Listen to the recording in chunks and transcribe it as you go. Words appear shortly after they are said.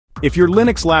If your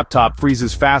Linux laptop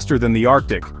freezes faster than the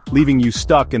Arctic, leaving you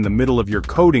stuck in the middle of your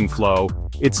coding flow,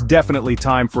 it's definitely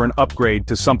time for an upgrade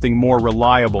to something more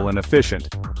reliable and efficient.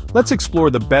 Let's explore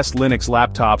the best Linux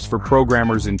laptops for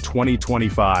programmers in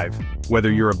 2025.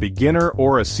 Whether you're a beginner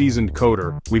or a seasoned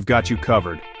coder, we've got you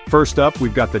covered. First up,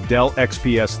 we've got the Dell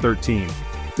XPS 13.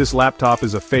 This laptop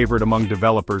is a favorite among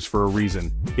developers for a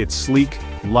reason. It's sleek,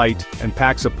 light, and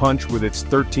packs a punch with its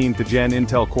 13th Gen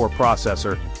Intel Core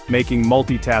processor, making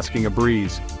multitasking a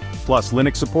breeze. Plus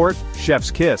Linux support?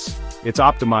 Chef's kiss. It's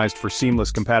optimized for seamless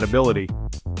compatibility.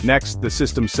 Next, the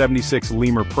System 76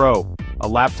 Lemur Pro, a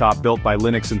laptop built by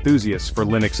Linux enthusiasts for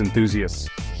Linux enthusiasts.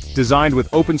 Designed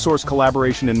with open-source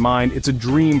collaboration in mind, it's a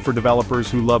dream for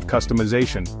developers who love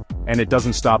customization. And it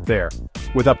doesn't stop there.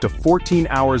 With up to 14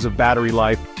 hours of battery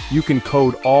life, you can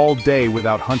code all day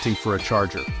without hunting for a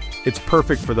charger. It's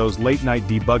perfect for those late-night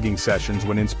debugging sessions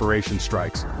when inspiration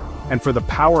strikes. And for the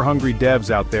power-hungry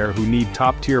devs out there who need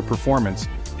top-tier performance,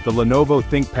 the Lenovo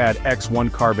ThinkPad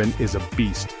X1 Carbon is a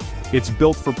beast. It's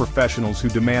built for professionals who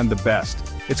demand the best.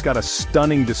 It's got a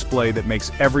stunning display that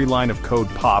makes every line of code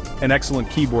pop, an excellent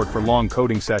keyboard for long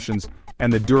coding sessions,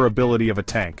 and the durability of a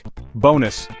tank.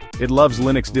 Bonus, it loves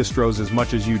Linux distros as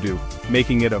much as you do,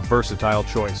 making it a versatile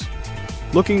choice.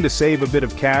 Looking to save a bit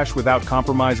of cash without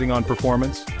compromising on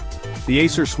performance? The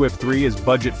Acer Swift 3 is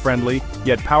budget-friendly,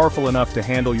 yet powerful enough to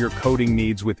handle your coding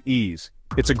needs with ease.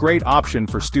 It's a great option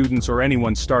for students or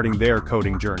anyone starting their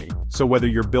coding journey. So whether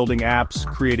you're building apps,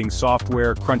 creating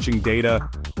software, crunching data,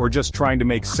 or just trying to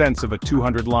make sense of a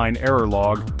 200-line error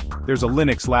log, there's a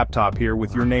Linux laptop here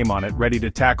with your name on it ready to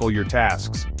tackle your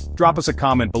tasks. Drop us a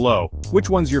comment below. Which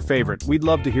one's your favorite? We'd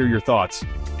love to hear your thoughts.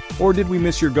 Or did we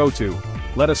miss your go-to?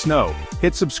 Let us know.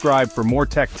 Hit subscribe for more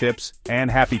tech tips and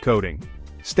happy coding.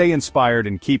 Stay inspired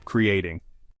and keep creating.